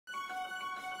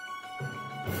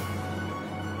Good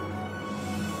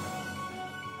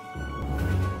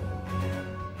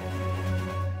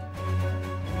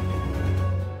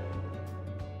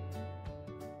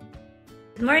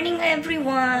morning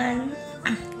everyone!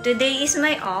 Today is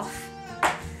my off.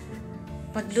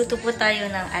 Magluto po tayo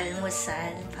ng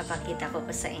almusal. Papakita ko po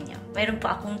sa inyo. Mayroon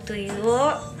po akong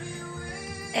tuyo,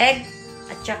 egg,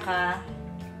 at saka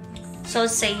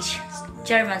sausage.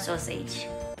 German sausage.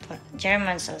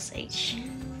 German sausage.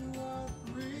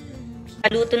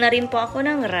 Maluto na rin po ako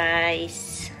ng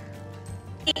rice.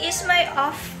 It is my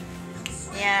off.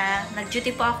 Yeah,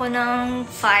 nag-duty po ako ng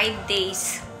 5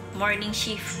 days. Morning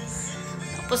shift.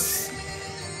 Tapos,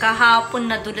 kahapon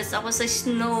nadulas ako sa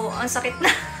snow. Ang sakit na.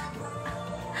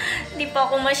 Hindi pa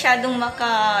ako masyadong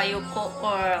makayuko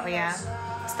or, yeah.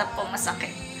 Basta po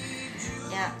masakit.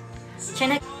 Yeah.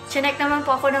 Chinek naman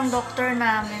po ako ng doktor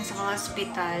namin sa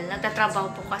hospital. Nagtatrabaho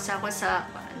po kasi ako sa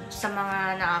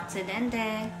mga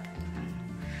na-aksidente.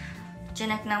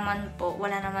 Chinek naman po.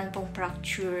 Wala naman pong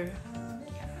fracture.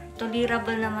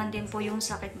 Tolerable naman din po yung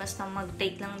sakit. Basta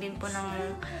mag-take lang din po ng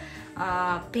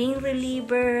pain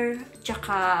reliever,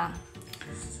 tsaka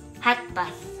hot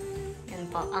bath.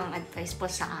 Yan po ang advice po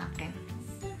sa akin.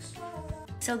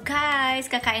 So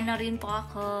guys, kakain na rin po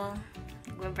ako.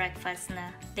 Nagbe-breakfast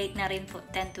na. Late na rin po,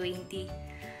 10:20.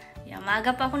 Yeah,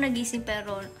 maaga pa ako nagising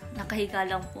pero nakahiga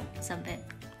lang po sa bed.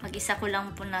 Mag-isa ko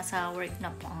lang po nasa work na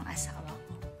po ang asawa ko.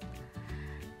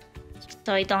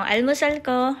 So ito ang almusal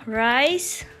ko.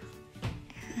 Rice,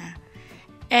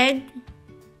 egg,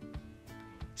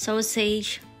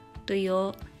 sausage,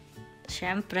 tuyo,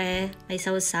 syempre, may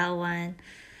sausawan,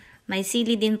 may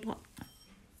sili din po.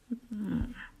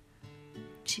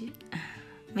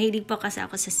 Mahilig po kasi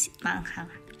ako sa manghang.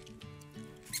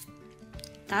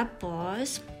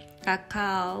 Tapos,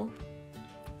 kakao,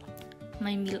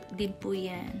 may milk din po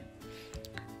yan.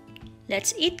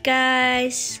 Let's eat,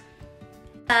 guys!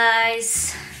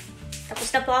 Guys, tapos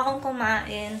na po akong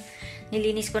kumain.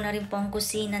 Nilinis ko na rin po ang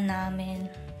kusina namin.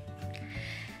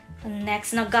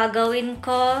 Next na gagawin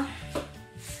ko,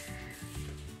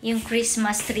 yung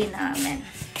Christmas tree namin.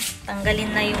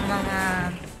 Tanggalin na yung mga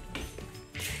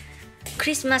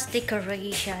Christmas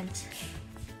decorations.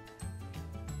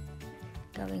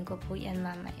 Gawin ko po yan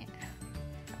mamaya.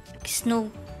 Snow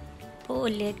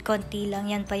po ulit. Konti lang.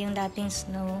 Yan pa yung dating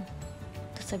snow.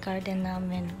 Ito sa garden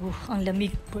namin. Ang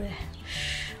lamig po eh.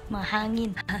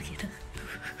 Mahangin.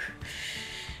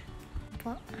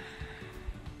 Po.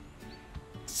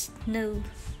 Snow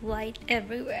white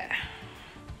everywhere.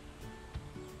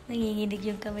 Nanginginig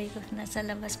yung kamay ko. Nasa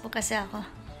labas po kasi ako.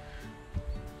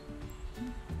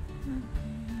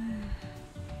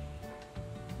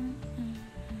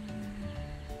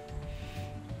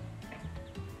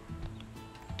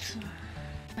 So,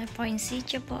 may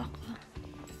poinsettia po ako.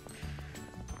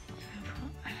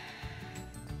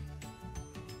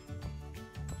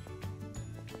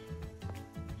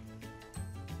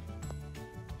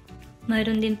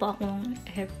 Mayroon din po akong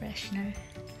air freshener.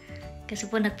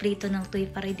 Kasi po nagprito ng tuyo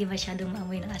para hindi masyadong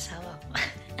maamoy ng asawa ko.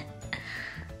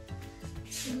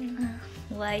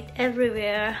 White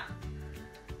everywhere.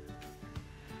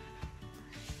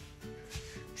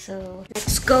 So,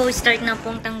 let's go. Start na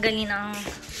pong tanggalin ang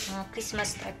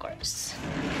Christmas decors.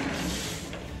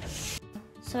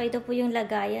 So, ito po yung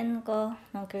lagayan ko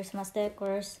ng Christmas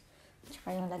decors.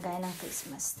 Tsaka yung lagayan ng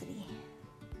Christmas tree.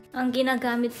 Ang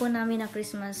ginagamit po namin na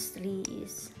Christmas tree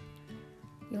is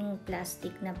yung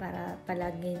plastic na para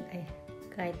palagi,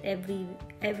 kahit every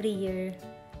year,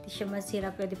 di siya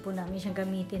masira, pwede po namin siyang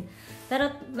gamitin.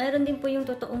 Pero mayroon din po yung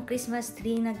totoong Christmas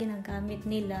tree na ginagamit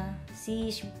nila.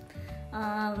 Si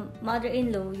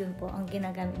mother-in-law, yun po, ang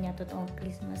ginagamit niya, totoong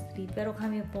Christmas tree. Pero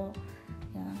kami po,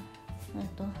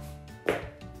 ito,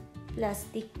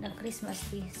 plastic na Christmas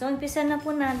tree. So, umpisa na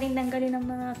po natin tanggalin ang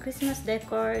mga Christmas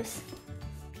decors.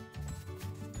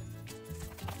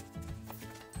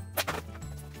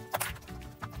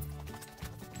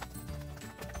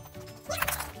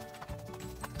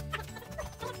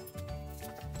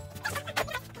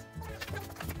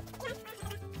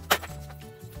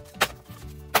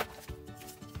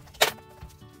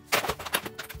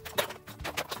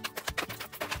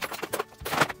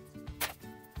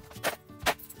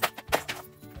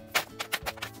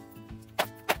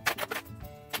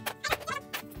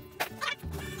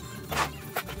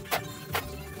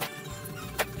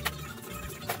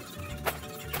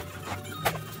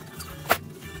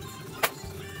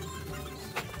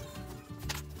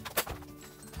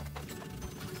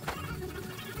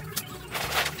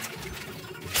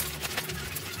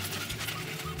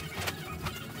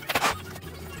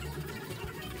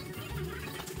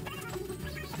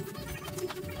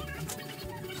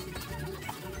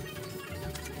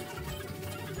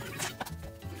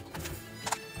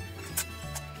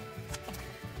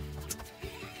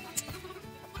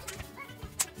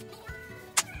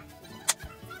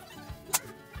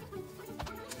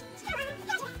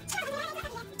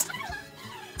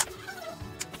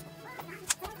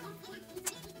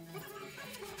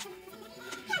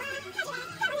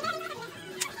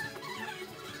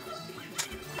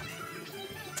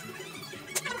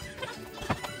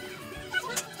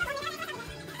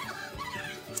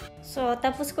 So,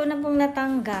 tapos ko na pong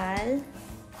natanggal.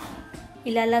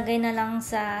 Ilalagay na lang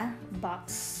sa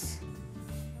box.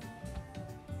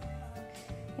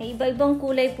 May iba-ibang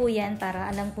kulay po yan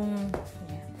para alam kong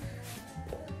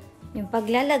yung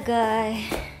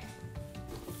paglalagay.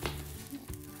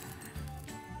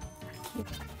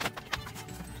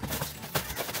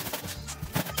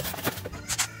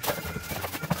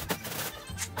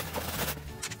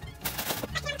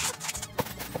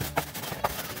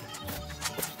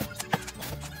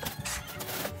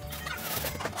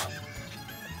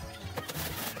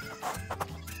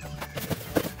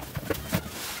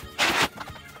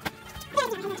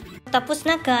 Tapos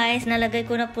na guys, nalagay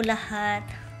ko na po lahat.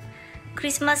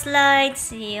 Christmas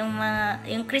lights,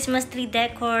 yung Christmas tree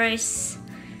decors,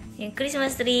 yung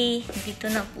Christmas tree, dito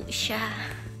na po siya.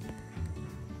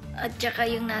 At saka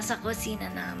yung nasa kusina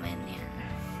namin, yan.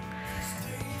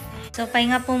 So,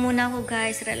 pahinga po muna ako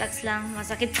guys, relax lang,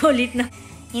 masakit po ulit na.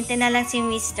 Hintay na lang si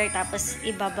Mr. tapos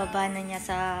ibababa na niya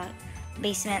sa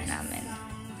basement namin.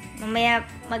 Mamaya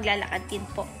maglalakad din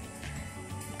po.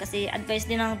 Kasi advice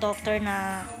din ng doctor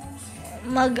na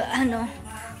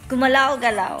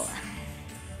gumalaw-galaw.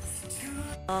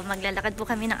 So, maglalakad po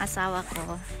kami ng asawa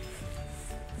ko.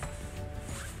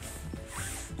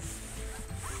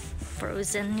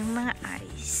 Frozen yung mga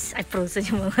ice. Ay,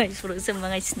 frozen yung mga ice. Frozen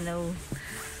mga snow.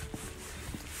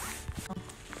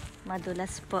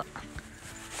 Madulas po.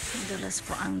 Madulas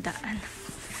po ang daan.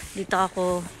 Dito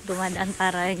ako dumadaan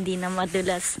para hindi na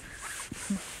madulas.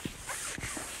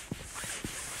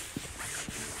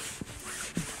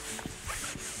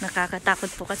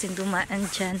 Nakakatakot po kasi dumaan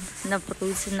dyan.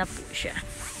 Na-frozen na po siya.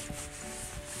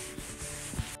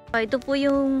 Ito po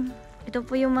yung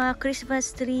mga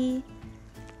Christmas tree.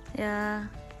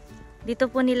 Dito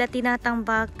po nila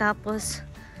tinatambak. Tapos,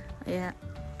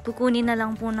 kukunin na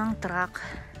lang po ng truck.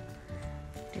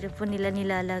 Dito po nila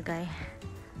nilalagay.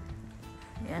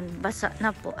 Ayan, basa na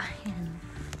po. Ayan,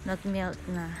 nag-melt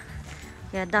na.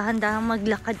 Dahan-dahan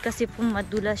maglakad kasi po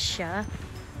madulas siya.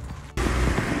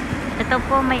 Ito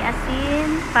po may asin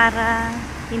para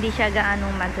hindi siya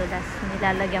gaanong madulas.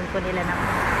 Nilalagyan po nila ng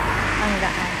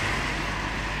hanggaan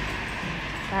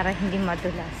para hindi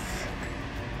madulas.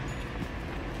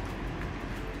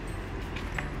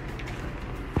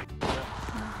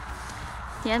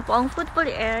 Yan po ang football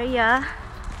area.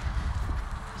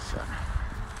 So,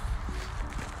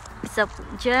 isa po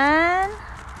dyan.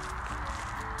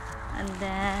 And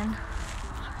then,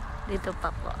 dito pa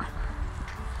po.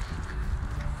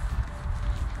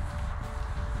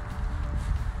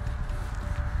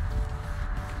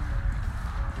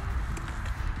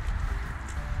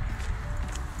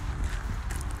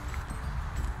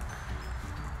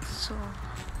 So,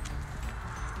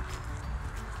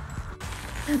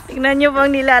 tingnan nyo pang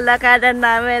nilalakadan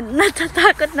namin.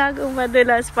 Natatakot na akong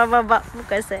madulas pababa po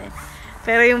kasi.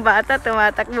 Pero yung bata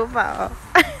tumatakbo pa, oh.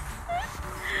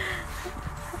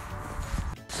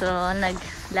 So,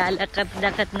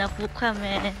 naglalakad-lakad na po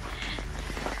kami.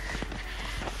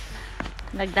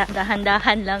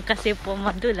 Nagdadahan-dahan lang kasi po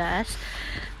madulas.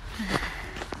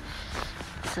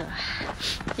 So,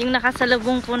 yung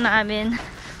nakasalubong po namin,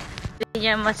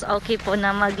 niya mas okay po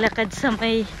na maglakad sa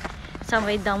may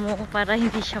damo para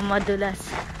hindi siya madulas.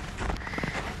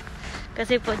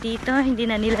 Kasi po dito hindi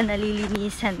na nila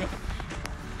nalilinisan eh.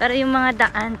 Pero yung mga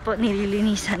daan po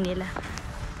nililinisan nila.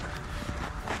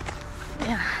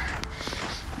 Ayan.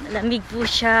 Malamig po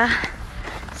siya.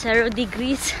 0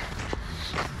 degrees.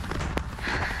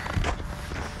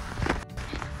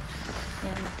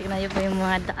 Ayan, tingnan niyo po yung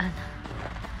mga daan.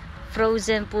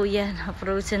 Frozen po yan.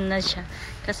 Frozen na siya.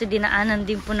 Kasi dinaanan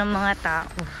din po ng mga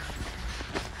tao.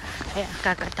 Kaya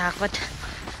kakatakot.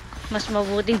 Mas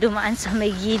mabuting dumaan sa may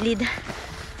gilid.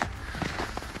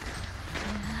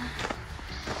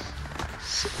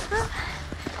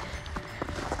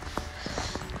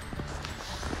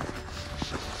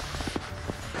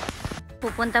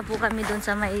 Pupunta po kami dun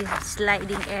sa may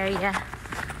sliding area.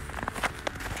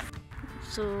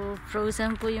 So,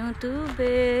 frozen po yung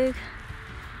tubig.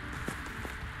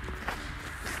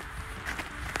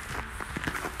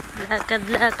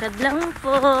 Lakad-lakad lang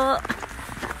po.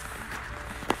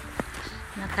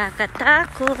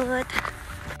 Nakakatakot.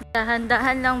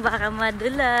 Dahan-dahan lang baka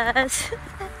madulas.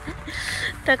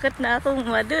 Takot na akong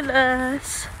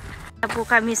madulas. Na po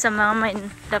kami sa mga may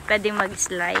na pwedeng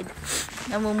mag-slide.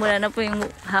 Namumula na po yung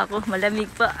mukha ko.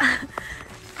 Malamig pa.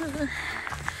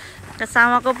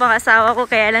 Kasama ko pa kasawa ko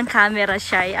kaya lang camera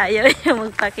shy. Ayaw niya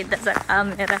magpakita sa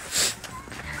camera.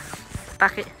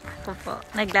 Ko po.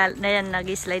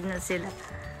 Nag-slide na sila.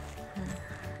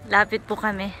 Lapit po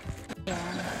kami.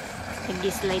 Ayan.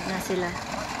 Nag-slide na sila.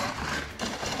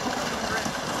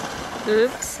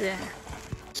 Oops.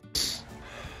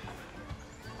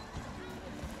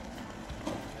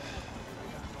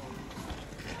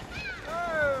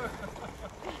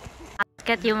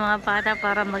 Akyat yung mga bata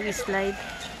para mag-slide.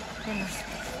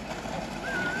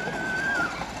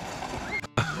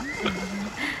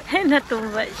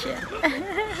 Natumba siya.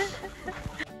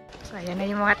 So, ayan na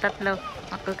yung mga tatlo.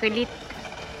 Makukulit.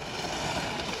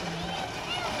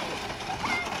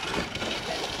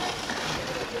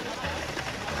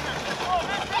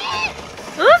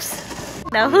 Oops!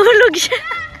 Nahulog siya.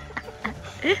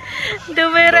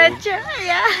 Dumiran siya.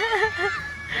 Yeah.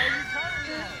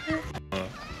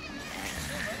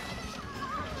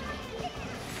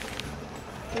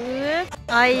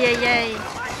 Ay, ay, ay.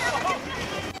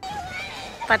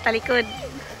 Patalikod.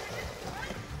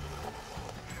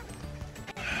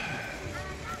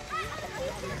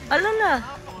 Alala.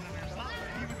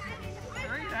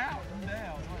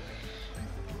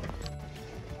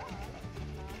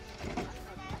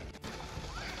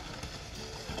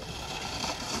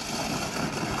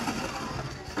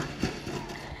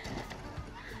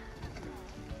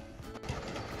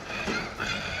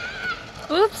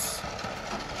 Oops.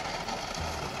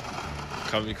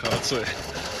 Kamikaze.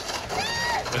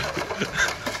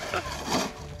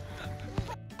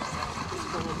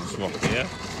 Was macht der?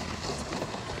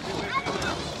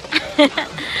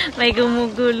 May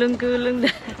gumugulong-gulong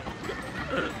na.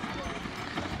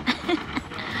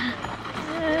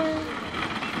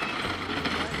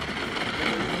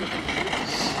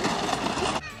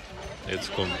 Jetzt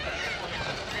kommt.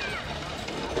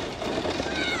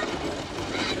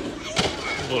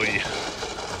 Ui.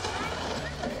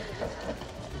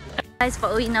 Guys,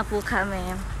 pauwi na po kami.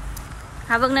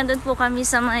 Habang nandun po kami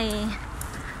sa may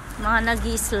mga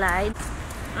nag-slide,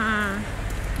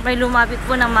 may lumapit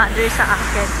po ng mother sa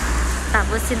akin.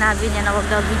 Tapos sinabi niya na wag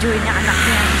daw videoin yung anak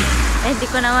niya. Eh, hindi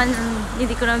ko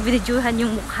naman videohan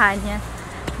yung mukha niya.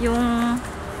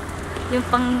 Yung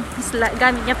pang slide,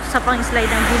 gamit niya sa pang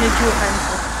slide ang binidyohan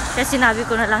ko. Kaya sinabi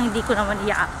ko na lang, hindi ko naman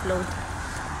i-upload.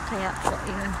 Kaya po,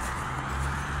 yun.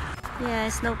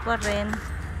 Yes, no pa rin.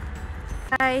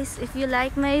 Guys, if you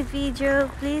like my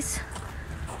video, please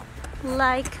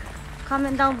like,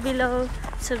 comment down below,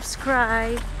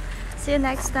 subscribe. See you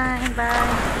next time.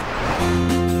 Bye.